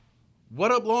What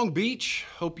up, Long Beach?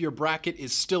 Hope your bracket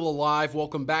is still alive.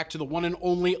 Welcome back to the one and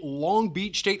only Long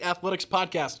Beach State Athletics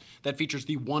podcast that features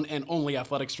the one and only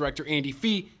athletics director, Andy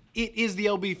Fee. It is the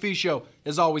LB Fee Show.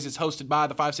 As always, it's hosted by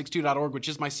the562.org, which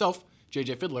is myself,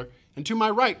 JJ Fiddler, and to my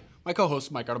right, my co-host,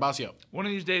 Mike Artabasio. One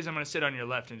of these days, I'm going to sit on your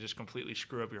left and just completely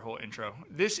screw up your whole intro.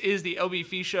 This is the LB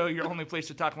Fee Show, your only place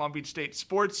to talk Long Beach State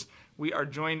sports. We are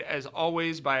joined, as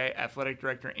always, by Athletic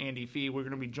Director Andy Fee. We're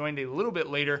going to be joined a little bit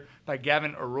later by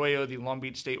Gavin Arroyo, the Long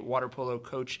Beach State water polo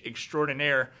coach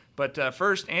extraordinaire. But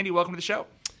first, Andy, welcome to the show.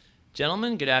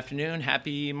 Gentlemen, good afternoon.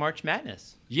 Happy March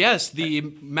Madness. Yes, the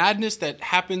madness that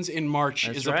happens in March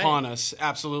is upon us.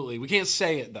 Absolutely. We can't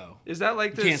say it, though. Is that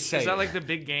like the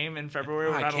big game in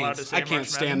February? We're not allowed to say I can't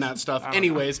stand that stuff. I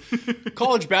Anyways,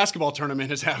 college basketball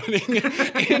tournament is happening.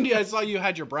 Andy, I saw you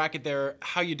had your bracket there.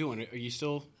 How you doing? Are you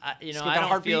still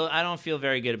I don't feel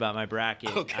very good about my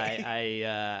bracket. Okay.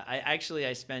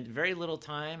 I spent very little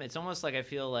time. It's almost like I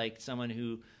feel like someone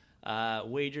who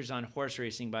wagers on horse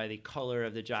racing by the color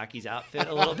of the jockey's outfit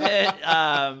a little bit.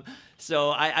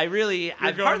 So I really...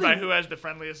 You're going by who has the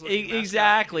friendliest looking mascot.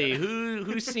 Exactly.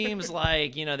 Who seems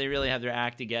like, they really have their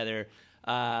act together.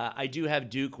 I do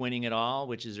have Duke winning it all,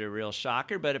 which is a real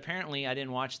shocker, but apparently I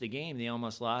didn't watch the game. They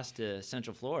almost lost to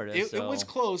Central Florida. It was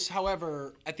close.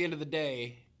 However, at the end of the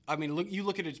day... I mean, you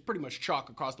look at it, it's pretty much chalk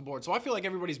across the board. So I feel like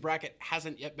everybody's bracket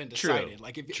hasn't yet been decided.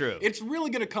 True. It's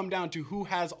really going to come down to who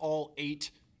has all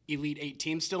 8 Elite 8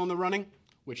 teams still in the running,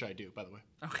 which I do, by the way.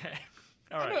 Okay.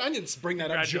 All right. I didn't bring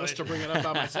that up just to bring it up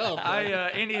by myself.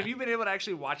 Andy, have you been able to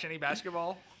actually watch any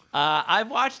basketball? I've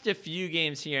watched a few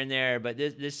games here and there, but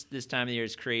this time of the year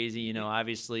is crazy.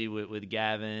 Obviously with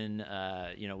Gavin,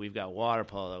 we've got water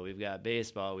polo, we've got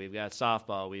baseball, we've got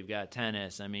softball, we've got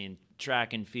tennis. I mean,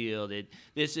 track and field.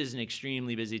 This is an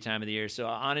extremely busy time of the year. So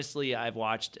honestly, I've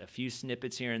watched a few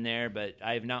snippets here and there, but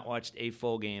I have not watched a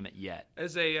full game yet.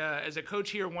 As a coach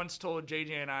here once told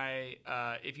JJ and I,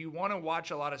 if you want to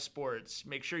watch a lot of sports,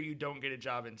 make sure you don't get a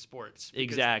job in sports.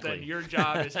 Exactly. Then your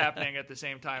job is happening at the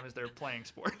same time as they're playing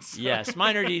sports. Yes,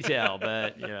 minor detail,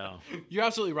 but You're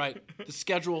absolutely right. The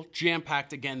schedule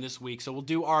jam-packed again this week. So we'll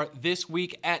do our This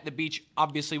Week at the Beach.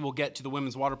 Obviously, we'll get to the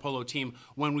women's water polo team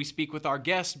when we speak with our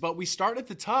guests, but we start at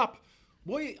the top.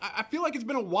 Boy, I feel like it's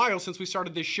been a while since we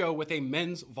started this show with a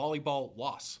men's volleyball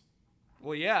loss.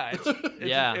 Well, yeah,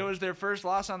 it was their first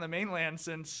loss on the mainland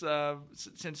since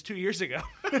 2 years ago.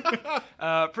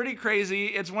 Pretty crazy.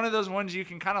 It's one of those ones you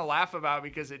can kind of laugh about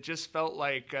because it just felt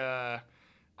like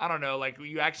I don't know, like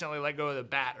you accidentally let go of the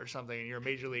bat or something and you're a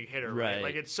major league hitter, right?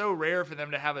 Like it's so rare for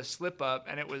them to have a slip up,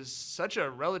 and it was such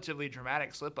a relatively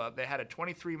dramatic slip up. They had a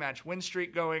 23-match win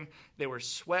streak going. They were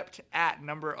swept at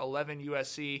number 11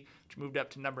 USC, which moved up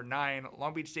to number 9.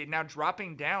 Long Beach State now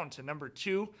dropping down to number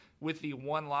 2 with the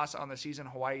 1 loss on the season.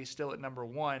 Hawaii still at number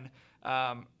 1.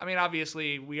 I mean,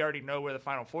 obviously, we already know where the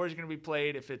Final Four is going to be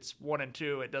played. If it's 1 and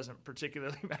 2, it doesn't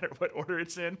particularly matter what order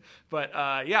it's in. But,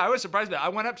 I was surprised by it. I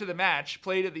went up to the match,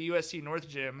 played at the USC North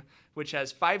Gym, which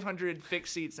has 500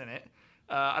 fixed seats in it.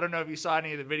 I don't know if you saw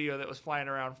any of the video that was flying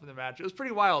around from the match. It was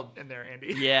pretty wild in there,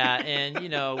 Andy. Yeah, and,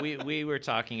 we were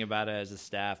talking about it as a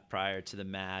staff prior to the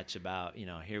match about,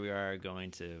 here we are going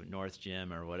to North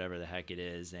Gym or whatever the heck it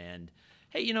is, and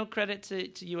hey, credit to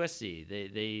USC.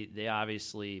 They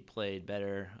obviously played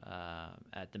better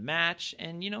at the match.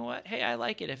 And you know what? Hey, I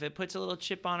like it. If it puts a little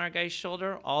chip on our guy's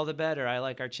shoulder, all the better. I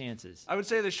like our chances. I would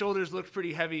say the shoulders looked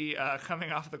pretty heavy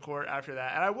coming off the court after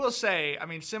that. And I will say, I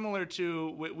mean, similar to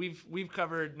we've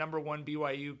covered number 1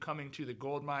 BYU coming to the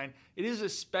gold mine. It is a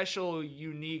special,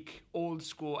 unique, old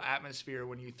school atmosphere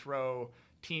when you throw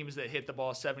teams that hit the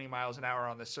ball 70 miles an hour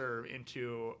on the serve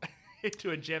into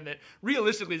a gym that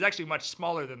realistically is actually much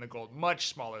smaller than the gold mine.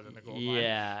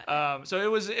 Yeah. So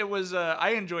it was. I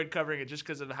enjoyed covering it just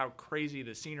because of how crazy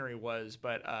the scenery was.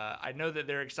 But I know that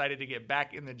they're excited to get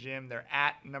back in the gym. They're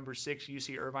at number 6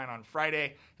 UC Irvine on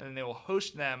Friday, and then they will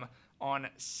host them on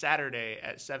Saturday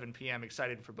at 7 p.m.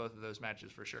 Excited for both of those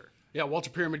matches for sure. Yeah,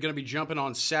 Walter Pyramid going to be jumping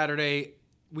on Saturday.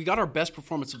 We got our best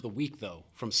performance of the week, though,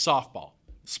 from softball.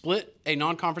 Split a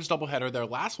non-conference doubleheader, their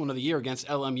last one of the year against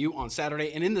LMU on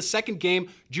Saturday. And in the second game,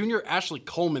 junior Ashley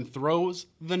Coleman throws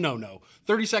the no-no.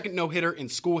 32nd no-hitter in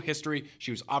school history.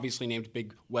 She was obviously named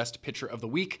Big West Pitcher of the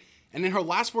Week. And in her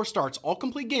last 4 starts, all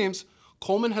complete games,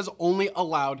 Coleman has only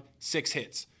allowed 6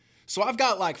 hits. So I've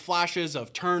got like flashes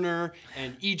of Turner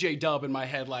and EJ Dub in my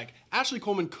head. Like Ashley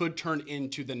Coleman could turn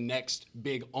into the next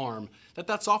big arm that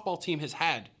softball team has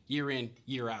had year in,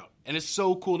 year out. And it's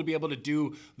so cool to be able to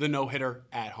do the no-hitter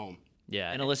at home.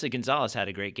 Yeah, and Alyssa Gonzalez had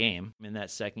a great game. In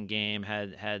that second game,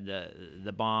 had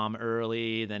the bomb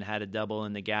early, then had a double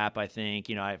in the gap, I think.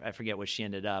 I forget what she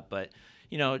ended up, but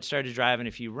started driving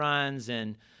a few runs.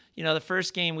 And, the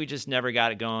first game, we just never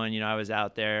got it going. I was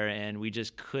out there, and we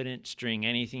just couldn't string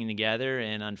anything together.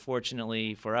 And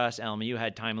unfortunately for us, LMU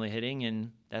had timely hitting,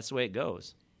 and that's the way it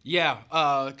goes. Yeah,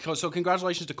 so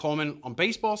congratulations to Coleman. On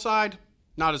baseball side,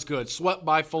 not as good. Swept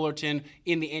by Fullerton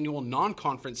in the annual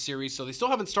non-conference series, so they still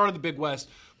haven't started the Big West,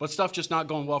 but stuff just not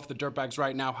going well for the Dirtbags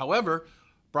right now. However,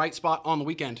 bright spot on the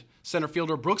weekend. Center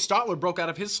fielder Brooks Stotler broke out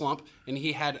of his slump, and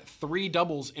he had 3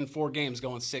 doubles in 4 games,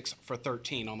 going 6 for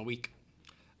 13 on the week.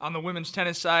 On the women's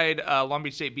tennis side, Long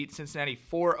Beach State beat Cincinnati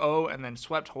 4-0 and then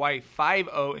swept Hawaii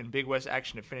 5-0 in Big West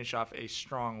action to finish off a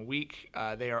strong week.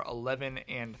 They are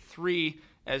 11-3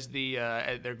 as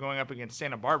they're going up against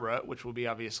Santa Barbara, which will be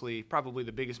obviously probably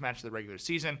the biggest match of the regular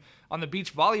season. On the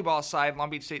beach volleyball side,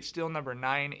 Long Beach State still number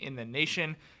 9 in the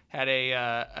nation. Had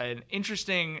an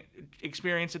interesting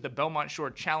experience at the Belmont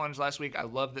Shore Challenge last week. I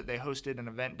love that they hosted an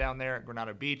event down there at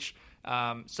Granada Beach.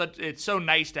 It's so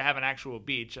nice to have an actual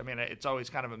beach. I mean, it's always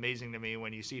kind of amazing to me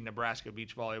when you see Nebraska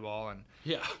beach volleyball and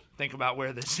think about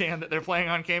where the sand that they're playing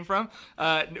on came from.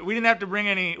 We didn't have to bring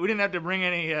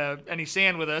any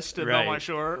sand with us to Belmont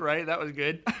Shore, right? That was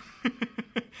good.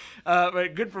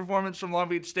 But good performance from Long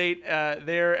Beach State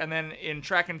there. And then in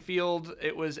track and field,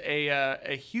 it was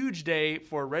a huge day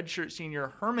for redshirt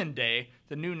senior Herman Day,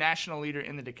 the new national leader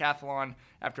in the decathlon,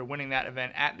 after winning that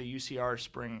event at the UCR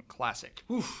Spring Classic.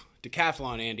 Oof,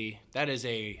 decathlon, Andy. That is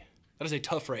a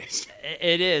tough race.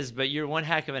 It is, but you're one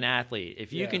heck of an athlete.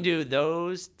 If you can do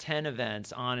those 10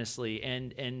 events, honestly,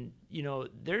 and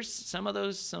there's some of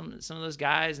those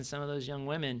guys and some of those young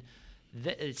women.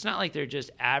 It's not like they're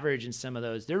just average in some of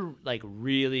those. They're like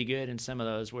really good in some of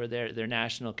those where they're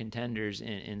national contenders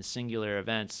in singular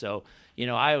events. So,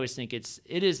 I always think it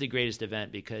is the greatest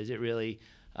event because it really,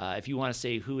 if you want to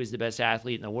say who is the best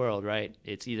athlete in the world, right,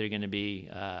 it's either going to be,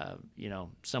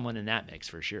 someone in that mix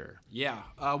for sure. Yeah.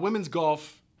 Women's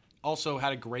golf also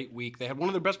had a great week. They had one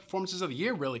of their best performances of the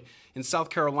year, really, in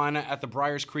South Carolina at the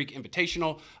Briars Creek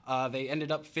Invitational. They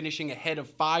ended up finishing ahead of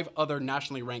 5 other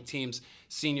nationally ranked teams.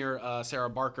 Senior Sarah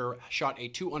Barker shot a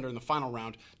 2-under in the final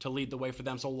round to lead the way for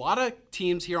them. So a lot of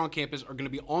teams here on campus are going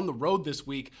to be on the road this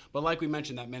week. But like we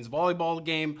mentioned, that men's volleyball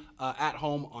game at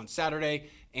home on Saturday,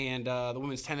 and the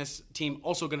women's tennis team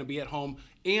also going to be at home,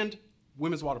 and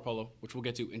women's water polo, which we'll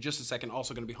get to in just a second,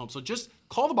 also going to be home. So just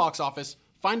call the box office.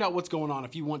 Find out what's going on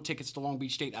if you want tickets to Long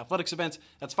Beach State athletics events.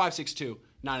 That's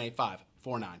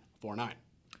 562-985-4949.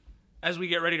 As we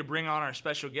get ready to bring on our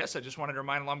special guests, I just wanted to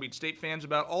remind Long Beach State fans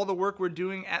about all the work we're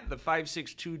doing at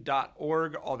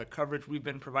the562.org, all the coverage we've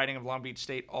been providing of Long Beach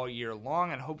State all year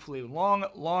long, and hopefully long,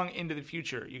 long into the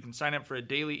future. You can sign up for a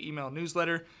daily email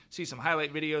newsletter, see some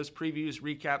highlight videos, previews,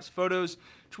 recaps, photos,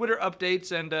 Twitter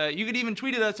updates, and you could even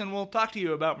tweet at us and we'll talk to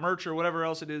you about merch or whatever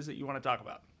else it is that you want to talk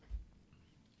about.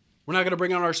 We're now going to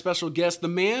bring on our special guest, the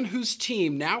man whose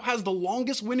team now has the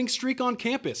longest winning streak on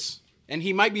campus. And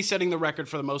he might be setting the record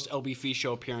for the most LB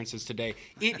Show appearances today.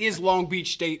 It is Long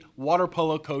Beach State water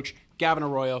polo coach Gavin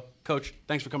Arroyo. Coach,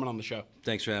 thanks for coming on the show.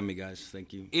 Thanks for having me, guys.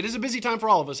 Thank you. It is a busy time for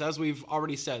all of us, as we've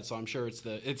already said, so I'm sure it's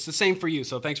the same for you.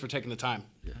 So thanks for taking the time.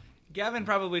 Yeah. Gavin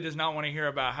probably does not want to hear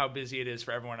about how busy it is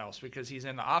for everyone else because he's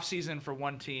in the off season for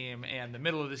one team and the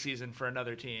middle of the season for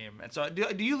another team. And so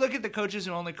do you look at the coaches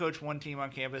who only coach one team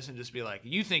on campus and just be like,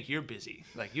 you think you're busy?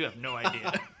 Like, you have no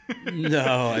idea.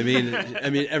 No, I mean,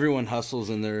 everyone hustles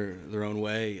in their own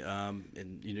way.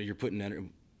 And you're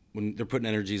when they're putting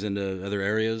energies into other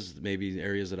areas, maybe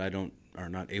areas that are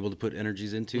not able to put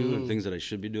energies into and things that I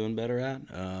should be doing better at.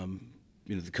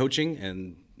 The coaching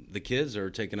and the kids are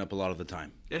taking up a lot of the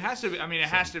time. It has to be. I mean, it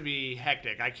has to be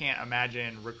hectic. I can't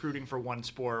imagine recruiting for one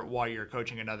sport while you're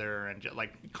coaching another, and just,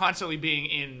 like, constantly being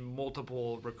in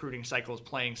multiple recruiting cycles,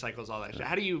 playing cycles, all that.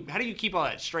 How do you keep all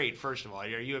that straight? First of all,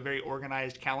 are you a very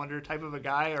organized calendar type of a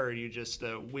guy, or are you just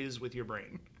a whiz with your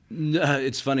brain? No,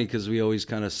 it's funny because we always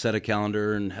kind of set a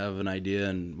calendar and have an idea,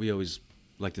 and we always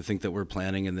like to think that we're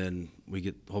planning, and then we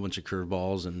get a whole bunch of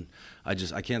curveballs. And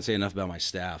I can't say enough about my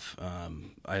staff.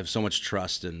 I have so much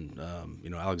trust in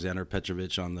Alexander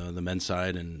Petrovich on the men's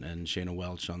side and Shayna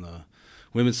Welch on the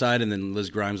women's side, and then Liz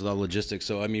Grimes with all the logistics.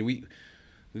 So I mean,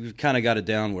 we've kind of got it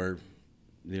down where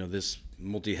this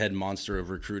multi-head monster of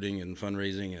recruiting and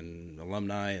fundraising and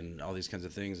alumni and all these kinds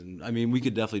of things. And I mean, we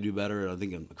could definitely do better, I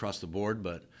think, across the board,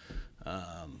 but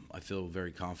I feel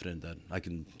very confident that I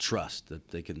can trust that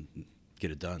they can get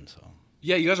it done. So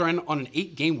yeah, you guys are on an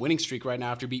 8-game winning streak right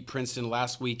now after beat Princeton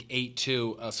last week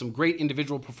 8-2. Some great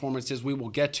individual performances we will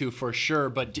get to for sure.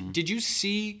 But did you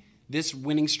see this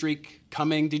winning streak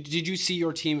coming? Did you see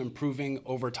your team improving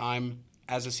over time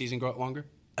as the season got longer?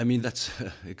 I mean,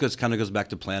 it kind of goes back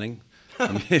to planning.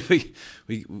 I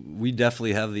mean, we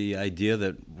definitely have the idea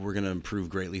that we're going to improve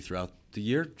greatly throughout the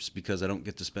year, just because I don't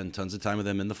get to spend tons of time with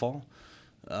them in the fall.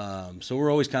 So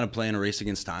we're always kind of playing a race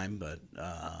against time, but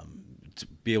to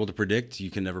be able to predict,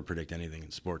 you can never predict anything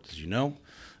in sports, as you know.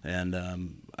 And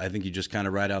I think you just kind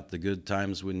of ride out the good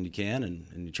times when you can,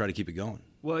 and you try to keep it going.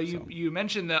 Well, you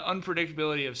mentioned the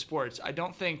unpredictability of sports. I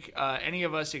don't think any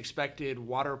of us expected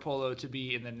water polo to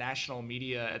be in the national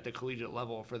media at the collegiate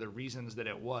level for the reasons that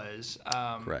it was.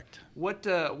 Correct. What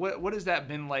has that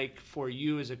been like for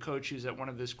you as a coach who's at one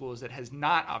of the schools that has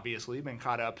not obviously been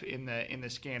caught up in the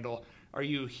scandal? Are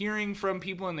you hearing from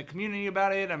people in the community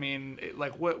about it? I mean,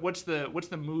 like what's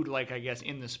the mood like, I guess,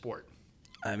 in the sport?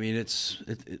 I mean,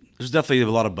 there's definitely a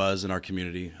lot of buzz in our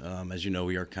community. As you know,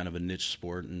 we are kind of a niche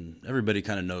sport, and everybody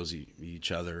kind of knows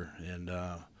each other. And,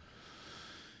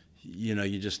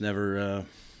 you just never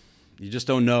you just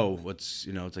don't know what's,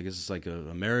 I guess it's like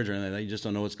a marriage or anything like that. You just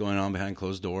don't know what's going on behind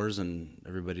closed doors, and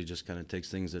everybody just kind of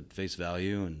takes things at face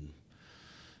value, and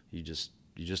you just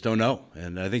don't know.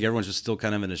 And I think everyone's just still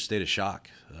kind of in a state of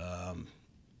shock.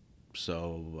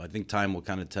 So I think time will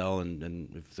kind of tell,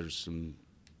 and if there's some,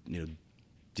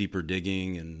 deeper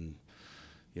digging, and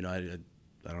I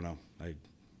don't know.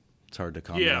 It's hard to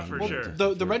comment. Yeah, on. for Well,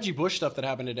 sure. The Reggie Bush stuff that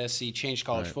happened at SC changed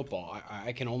college football.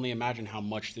 I can only imagine how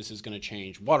much this is going to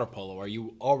change water polo. Are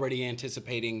you already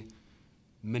anticipating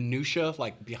minutia,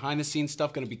 like behind the scenes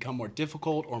stuff, going to become more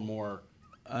difficult or more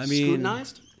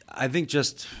scrutinized? I think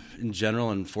just in general,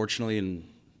 unfortunately,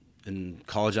 in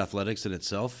college athletics in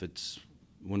itself, it's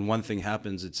when one thing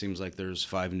happens, it seems like there's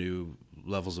 5 new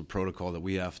levels of protocol that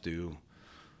we have to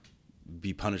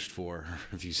be punished for,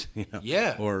 if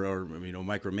or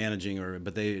micromanaging,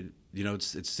 but they,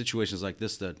 it's situations like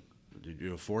this that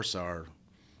force our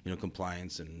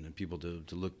compliance and people to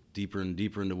look deeper and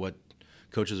deeper into what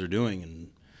coaches are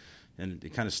doing, and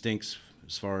it kind of stinks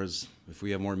as far as if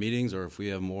we have more meetings or if we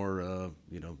have more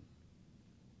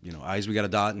I's we got to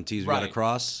dot and T's we got to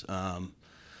cross.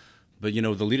 But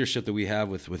the leadership that we have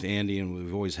with Andy and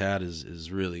we've always had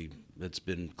is really. It's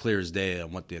been clear as day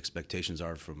on what the expectations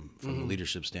are from the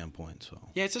leadership standpoint. So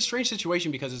yeah, it's a strange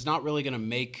situation because it's not really going to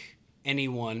make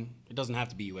anyone. It doesn't have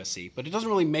to be USC, but it doesn't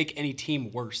really make any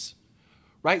team worse,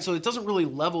 right? So it doesn't really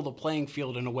level the playing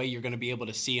field in a way you're going to be able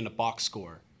to see in a box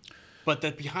score. But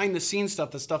the behind the scenes stuff,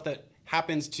 the stuff that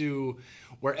happens to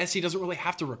where SC doesn't really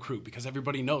have to recruit because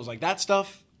everybody knows, like that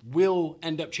stuff will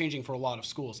end up changing for a lot of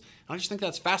schools. And I just think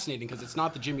that's fascinating because it's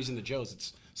not the Jimmies and the Joes.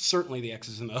 It's certainly the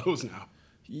X's and the O's now.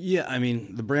 Yeah, I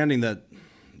mean, the branding that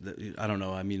I don't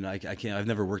know. I mean, I can't. I've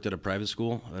never worked at a private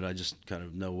school, but I just kind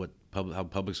of know how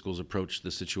public schools approach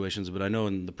the situations. But I know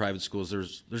in the private schools,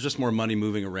 there's just more money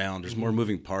moving around. There's more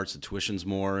moving parts. The tuition's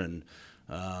more, and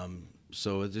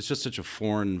so it's just such a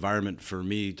foreign environment for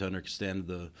me to understand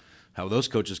how those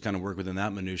coaches kind of work within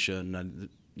that minutia. And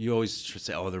you always should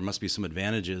say, oh, there must be some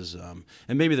advantages, and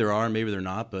maybe there are, maybe they're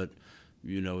not. But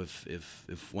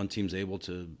if one team's able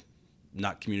to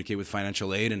not communicate with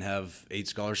financial aid and have 8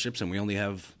 scholarships and we only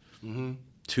have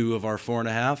 2 of our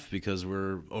 4.5 because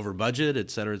we're over budget,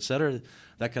 et cetera,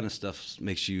 that kind of stuff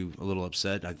makes you a little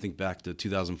upset. I think back to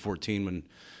 2014 when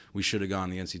we should have gone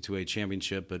the NC2A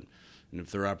championship, but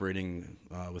if they're operating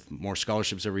with more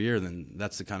scholarships every year, then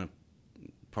that's the kind of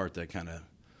part that kind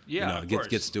of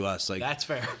gets to us. Like that's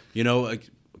fair.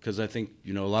 Because I think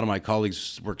a lot of my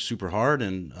colleagues work super hard,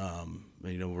 and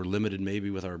we're limited maybe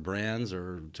with our brands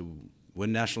or to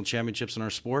win national championships in our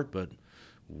sport, but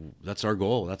that's our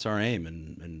goal, that's our aim,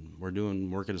 and we're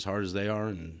working as hard as they are,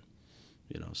 and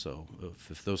so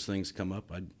if those things come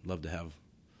up, I'd love to have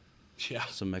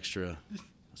some extras.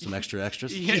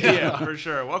 Yeah, for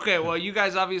sure. Okay, well, you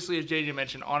guys obviously, as JJ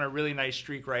mentioned, on a really nice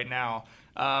streak right now,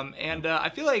 and I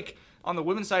feel like on the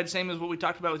women's side, same as what we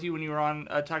talked about with you when you were on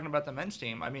talking about the men's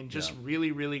team. I mean, just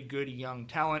really, really good young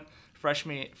talent.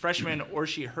 Freshman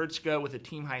Orshi Hertzka with a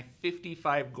team-high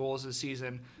 55 goals this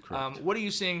season. What are you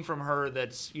seeing from her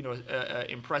that's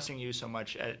impressing you so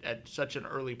much at such an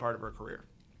early part of her career?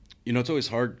 It's always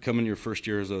hard coming your first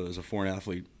year as a foreign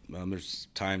athlete. There's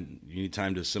time, you need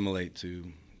time to assimilate to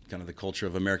kind of the culture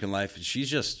of American life.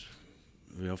 She's just,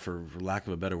 for lack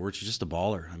of a better word, she's just a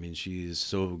baller. I mean, she's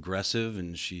so aggressive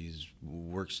and she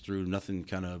works through nothing,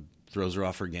 kind of throws her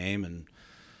off her game, and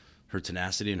her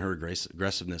tenacity and her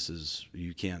aggressiveness is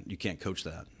you can't coach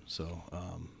that. So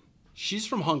she's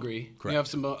from Hungary. Correct. You have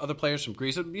some other players from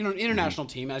Greece. An international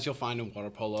team, as you'll find in water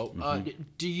polo.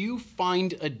 Do you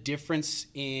find a difference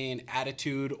in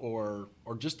attitude or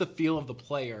just the feel of the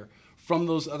player from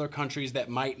those other countries that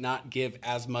might not give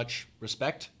as much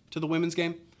respect to the women's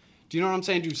game? Do you know what I'm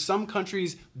saying? Do some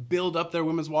countries build up their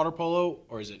women's water polo,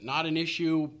 or is it not an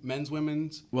issue, men's,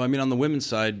 women's? Well, I mean, on the women's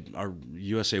side, our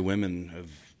USA women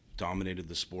have dominated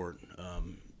the sport.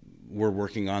 We're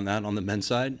working on that on the men's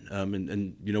side.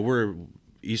 And we're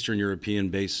Eastern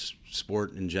European-based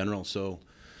sport in general, so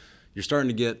you're starting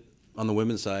to get on the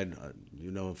women's side,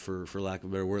 for lack of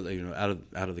a better word,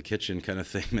 out of the kitchen kind of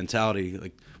thing mentality.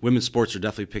 Like women's sports are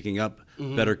definitely picking up.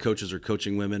 Mm-hmm. Better coaches are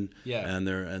coaching women, and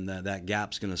that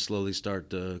gap's going to slowly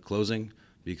start closing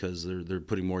because they're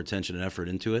putting more attention and effort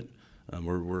into it.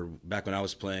 We're back when I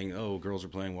was playing. Girls are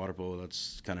playing water polo.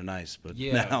 That's kind of nice, but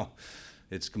now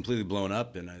it's completely blown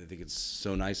up, and I think it's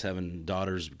so nice having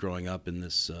daughters growing up in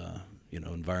this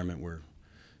environment where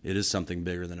it is something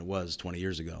bigger than it was 20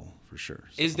 years ago, for sure.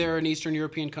 So. Is there an Eastern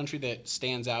European country that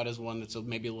stands out as one that's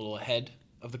maybe a little ahead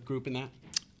of the group in that?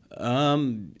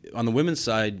 On the women's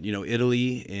side,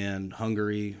 Italy and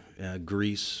Hungary,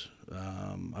 Greece.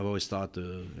 I've always thought I played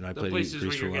in Greece for a while. The places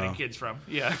where you're getting kids from,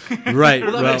 yeah. Right.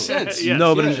 Well, that makes sense. Yes,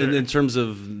 no, but in terms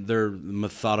of their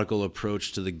methodical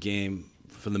approach to the game,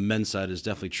 from the men's side has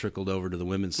definitely trickled over to the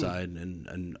women's side.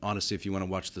 And honestly, if you want to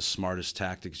watch the smartest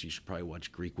tactics, you should probably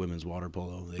watch Greek women's water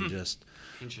polo.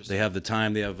 They have the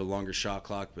time, they have a longer shot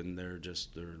clock, and they're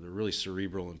really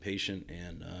cerebral and patient.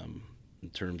 And in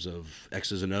terms of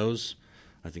X's and O's,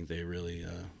 I think they really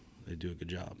they do a good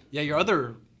job. Yeah, your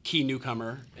other key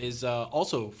newcomer is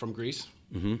also from Greece.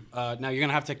 Mm-hmm. Now you're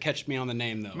gonna have to catch me on the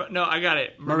name though. No, I got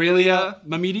it. Marilia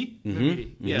Mamidi. Mm-hmm.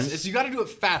 Mamidi. Yes, you got to do it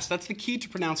fast. That's the key to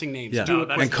pronouncing names. Yeah. Do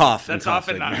it and cough. That's and cough,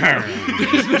 often not.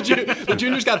 The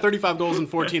junior's got 35 goals and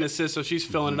 14 assists, so she's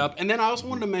filling it up. And then I also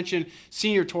wanted to mention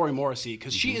senior Tori Morrissey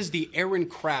because she is the Erin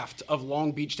Kraft of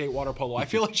Long Beach State water polo. I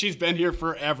feel like she's been here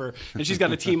forever, and she's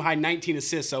got a team high 19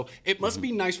 assists. So it must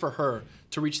be nice for her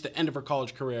to reach the end of her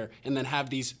college career and then have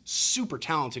these super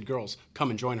talented girls come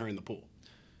and join her in the pool.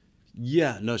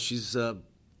 Yeah, no, she's, how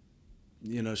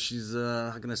can I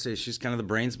say, she's kind of the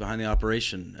brains behind the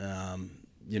operation.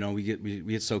 We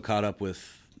get so caught up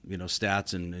with,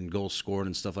 stats and goals scored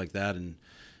and stuff like that, and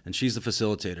she's the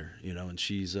facilitator, and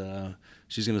she's going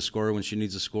to score when she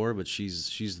needs to score, but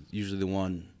she's usually the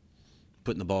one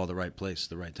putting the ball at the right place at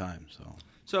the right time,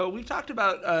 So we've talked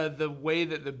about the way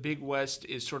that the Big West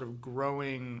is sort of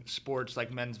growing sports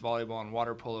like men's volleyball and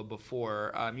water polo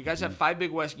before. You guys have 5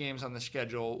 Big West games on the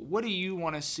schedule. What do you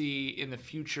want to see in the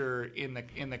future in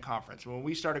the conference? When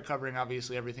we started covering,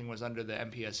 obviously everything was under the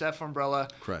MPSF umbrella.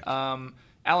 Correct.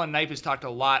 Alan Knipe has talked a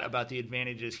lot about the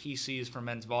advantages he sees for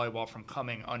men's volleyball from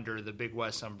coming under the Big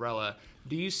West umbrella.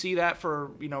 Do you see that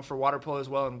for water polo as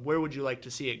well? And where would you like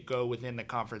to see it go within the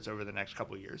conference over the next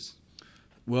couple of years?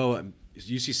 Well,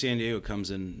 UC San Diego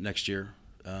comes in next year.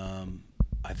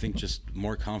 I think just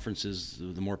more conferences,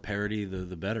 the more parity,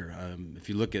 the better. If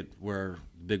you look at where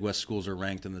Big West schools are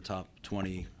ranked in the top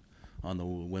 20 on the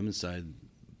women's side,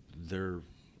 they're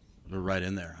right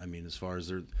in there. I mean, as far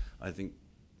as I think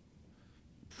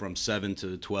from 7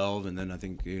 to 12, and then I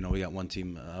think we got one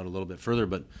team out a little bit further.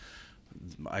 But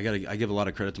I give a lot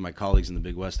of credit to my colleagues in the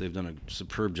Big West. They've done a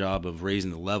superb job of raising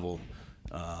the level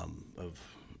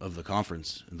of the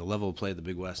conference, and the level of play at the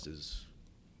Big West is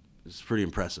pretty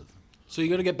impressive. So you're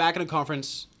going to get back in a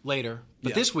conference later,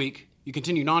 but this week you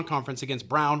continue non-conference against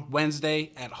Brown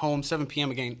Wednesday at home, 7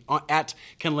 p.m. again at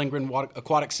Ken Lindgren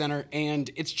Aquatic Center, and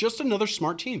it's just another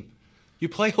smart team. You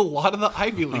play a lot of the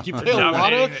Ivy League. You play a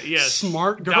lot of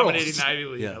smart girls. Dominating the Ivy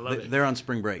League. Yeah, I love it. They're on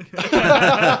spring break.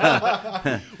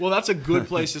 Well, that's a good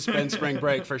place to spend spring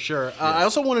break for sure. I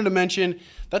also wanted to mention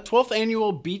that 12th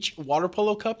annual Beach Water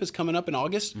Polo Cup is coming up in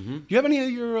August. Mm-hmm. Do you have any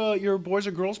of your boys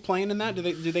or girls playing in that? Do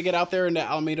they get out there into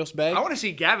Alamitos Bay? I want to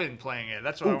see Gavin playing it.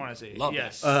 That's what I want to see. Love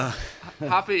yes.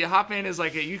 Hop in is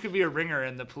like you could be a ringer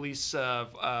in the police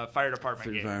fire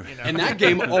department game. And that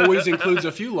game always includes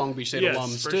a few Long Beach State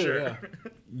alums too. Sure.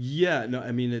 Yeah, no,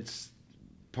 I mean, it's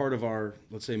part of our,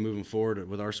 let's say, moving forward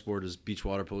with our sport is beach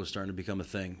water polo is starting to become a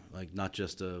thing, like not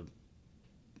just a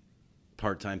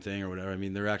part-time thing or whatever. I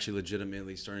mean, they're actually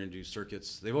legitimately starting to do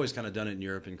circuits. They've always kind of done it in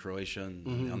Europe and Croatia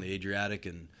and on the Adriatic,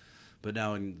 but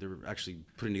now they're actually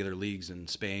putting together leagues in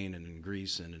Spain and in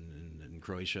Greece and in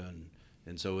Croatia,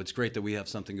 and so it's great that we have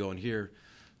something going here.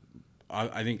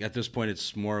 I think at this point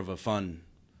it's more of a fun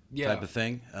type of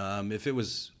thing. If it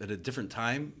was at a different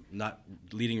time, not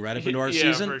leading right up into our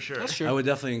season, for sure. That's true. I would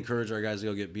definitely encourage our guys to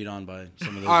go get beat on by some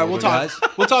of those All right, guys.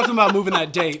 We'll talk to them about moving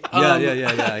that date.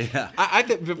 Yeah. I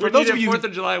think for those of you 4th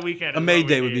of July weekend, A May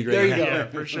Day would be great. There you go. Yeah,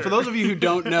 for sure. For those of you who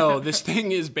don't know, this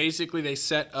thing is basically they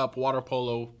set up water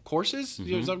polo courses.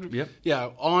 Yep.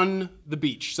 Yeah, on the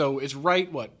beach. So it's right,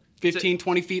 15,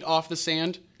 20 feet off the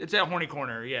sand? It's at Horny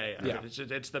Corner. Yeah.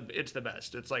 It's the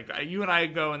best. It's like you and I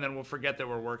go, and then we'll forget that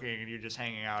we're working, and you're just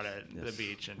hanging out at the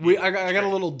beach. And I got a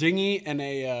little dinghy and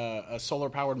a solar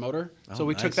powered motor, so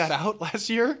we took that out last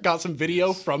year. Got some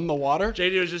video from the water.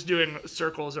 JD was just doing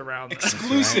circles around.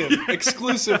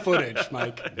 Exclusive footage,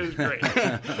 Mike. It was great.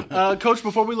 Coach,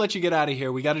 before we let you get out of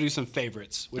here, we got to do some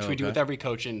favorites, which we do with every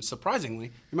coach. And surprisingly,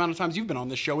 the amount of times you've been on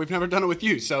this show, we've never done it with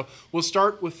you. So we'll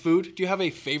start with food. Do you have a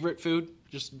favorite food?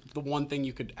 Just the one thing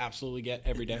you could absolutely get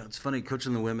every day. It's funny,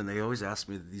 coaching the women, they always ask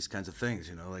me these kinds of things,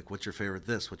 like what's your favorite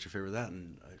this, what's your favorite that,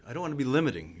 and I don't want to be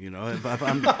limiting,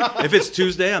 If it's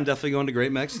Tuesday, I'm definitely going to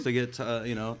Great Mex to get,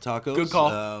 tacos. Good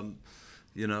call.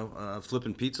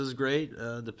 Flipping pizza is great,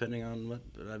 depending on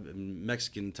what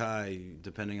Mexican Thai,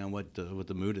 depending on what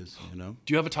the mood is. Do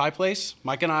you have a Thai place?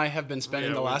 Mike and I have been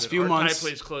spending the last few months. Thai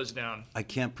place closed down. I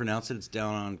can't pronounce it. It's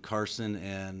down on Carson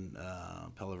and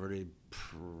Palo Verde.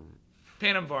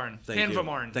 Panamvarn.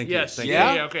 Thank you. Yes. Thank you.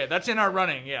 Yeah. Okay. That's in our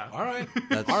running. Yeah. All right.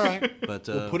 All right. But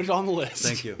we'll put it on the list.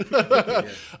 Thank you.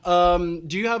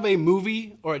 Do you have a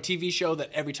movie or a TV show that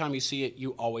every time you see it,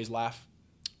 you always laugh?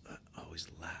 Always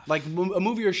laugh. Like a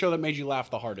movie or show that made you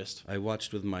laugh the hardest? I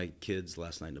watched with my kids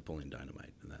last night Napoleon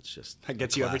Dynamite, and that's just that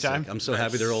gets you every time. I'm so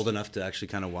happy they're old enough to actually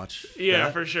kind of watch. Yeah,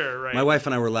 that. For sure. Right. My wife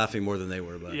and I were laughing more than they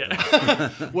were. But yeah.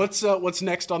 What's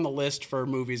next on the list for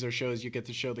movies or shows you get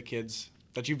to show the kids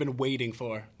that you've been waiting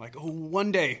for? Like,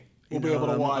 one day we'll be able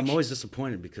to watch. I'm always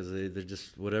disappointed because they're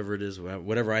just, whatever it is,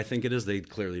 whatever I think it is, they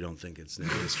clearly don't think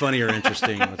it's funny or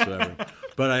interesting whatsoever.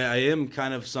 But I am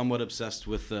kind of somewhat obsessed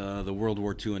with the World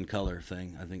War II in color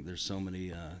thing. I think there's so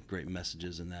many great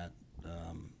messages in that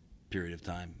period of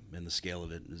time, and the scale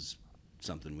of it is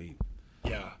something we... for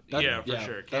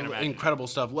sure. Can't imagine. Incredible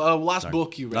stuff. Last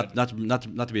book you read. Not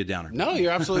to be a downer. No,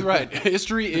 you're absolutely right.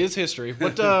 History is history.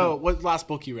 What last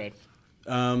book you read?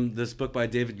 This book by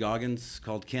David Goggins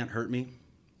called Can't Hurt Me.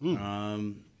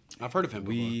 I've heard of him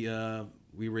before.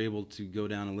 We were able to go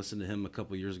down and listen to him a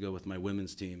couple years ago with my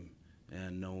women's team,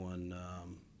 and no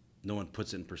one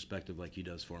puts it in perspective like he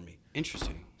does for me.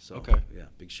 Interesting. So, okay. Yeah,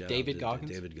 big shout David out to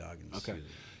Goggins? David Goggins. Okay.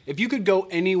 If you could go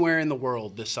anywhere in the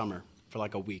world this summer for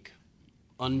like a week,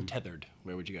 untethered,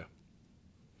 where would you go?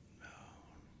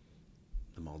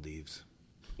 The Maldives.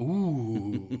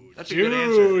 Ooh, that's a good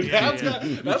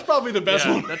answer. That's probably the best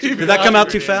one. Did that come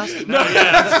out too fast? No,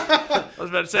 I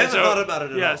was about to say. I haven't thought about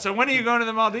it at all. So when are you going to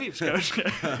the Maldives, Coach?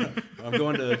 I'm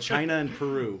going to China and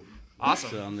Peru. Awesome.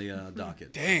 It's on the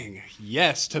docket. Dang,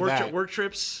 yes to that. Work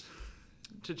trips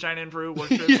to China and Peru. Work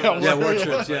trips. Work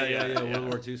trips. Yeah. World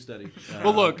War II study.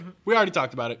 Well, look, we already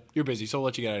talked about it. You're busy, so we'll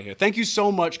let you get out of here. Thank you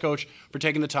so much, Coach, for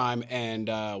taking the time, and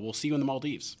we'll see you in the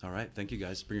Maldives. All right. Thank you,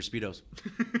 guys. Bring your Speedos.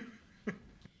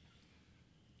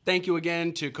 Thank you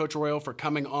again to Coach Arroyo for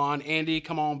coming on. Andy,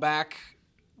 come on back.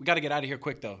 We got to get out of here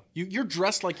quick, though. You're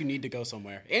dressed like you need to go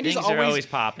somewhere. Things are always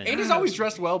popping. Andy's always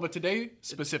dressed well, but today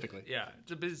specifically. Yeah,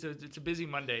 it's a busy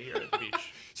Monday here at the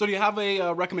beach. So do you have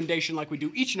a recommendation like we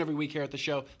do each and every week here at the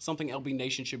show, something LB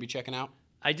Nation should be checking out?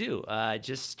 I do. I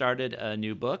just started a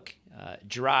new book,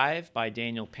 Drive by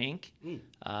Daniel Pink.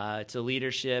 It's a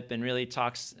leadership and really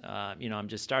talks, I'm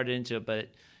just started into it, but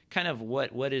kind of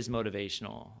what is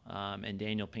motivational. And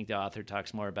Daniel Pink, the author,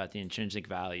 talks more about the intrinsic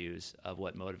values of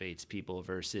what motivates people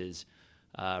versus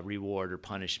reward or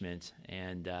punishment.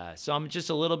 And so I'm just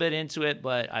a little bit into it,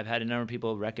 but I've had a number of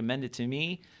people recommend it to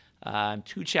me. I'm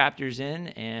 2 chapters in,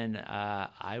 and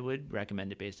I would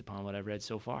recommend it based upon what I've read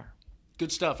so far.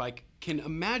 Good stuff. I can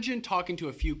imagine talking to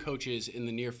a few coaches in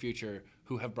the near future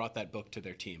who have brought that book to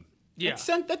their team. Yeah.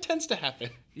 That tends to happen.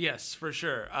 Yes, for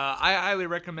sure. I highly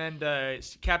recommend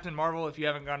Captain Marvel. If you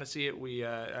haven't gone to see it,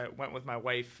 I went with my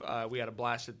wife. We had a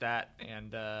blast at that.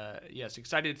 And, yes,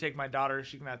 excited to take my daughter.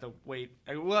 She's going to have to wait.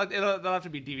 It'll have to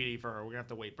be DVD for her. We're going to have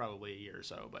to wait probably a year or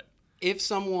so. But if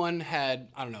someone had,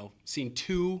 seen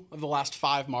 2 of the last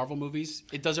 5 Marvel movies,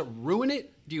 does it ruin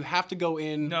it? Do you have to go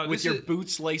in with your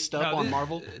boots laced up on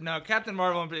Marvel? No, Captain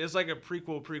Marvel is like a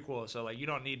prequel, so like you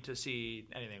don't need to see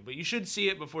anything. But you should see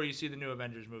it before you see the new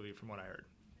Avengers movie, from what I heard.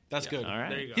 That's good. All right.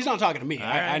 There you go. He's not talking to me.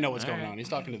 I know what's going on. He's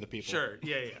talking to the people. Sure.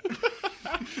 Yeah.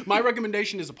 My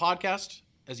recommendation is a podcast.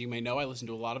 As you may know, I listen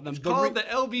to a lot of them. It's called the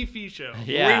LB Fee Show.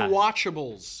 Yeah.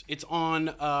 Rewatchables. It's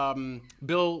on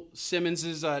Bill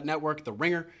Simmons' network, The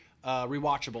Ringer.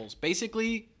 Rewatchables.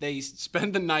 Basically, they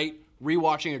spend the night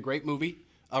rewatching a great movie.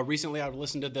 Recently, I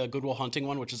listened to the Good Will Hunting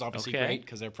one, which is obviously great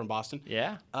because they're from Boston.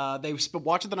 Yeah. They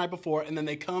watch it the night before, and then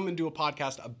they come and do a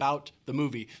podcast about the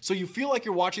movie. So you feel like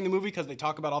you're watching the movie because they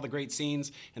talk about all the great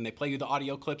scenes, and they play you the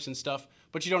audio clips and stuff,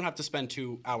 but you don't have to spend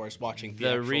 2 hours watching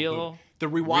the real... The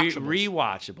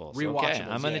rewatchables. Rewatchables. Okay,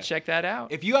 I'm going to check that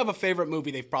out. If you have a favorite movie,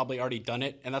 they've probably already done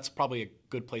it, and that's probably a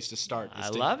good place to start. I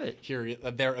love it. Hear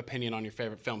their opinion on your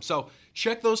favorite film. So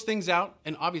check those things out,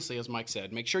 and obviously, as Mike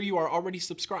said, make sure you are already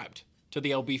subscribed to the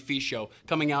LB Fee Show,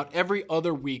 coming out every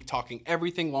other week, talking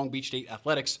everything Long Beach State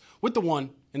athletics with the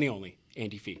one and the only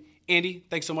Andy Fee. Andy,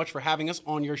 thanks so much for having us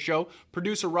on your show.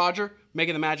 Producer Roger,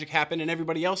 making the magic happen, and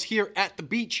everybody else here at the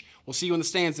beach. We'll see you in the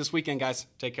stands this weekend, guys.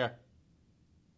 Take care.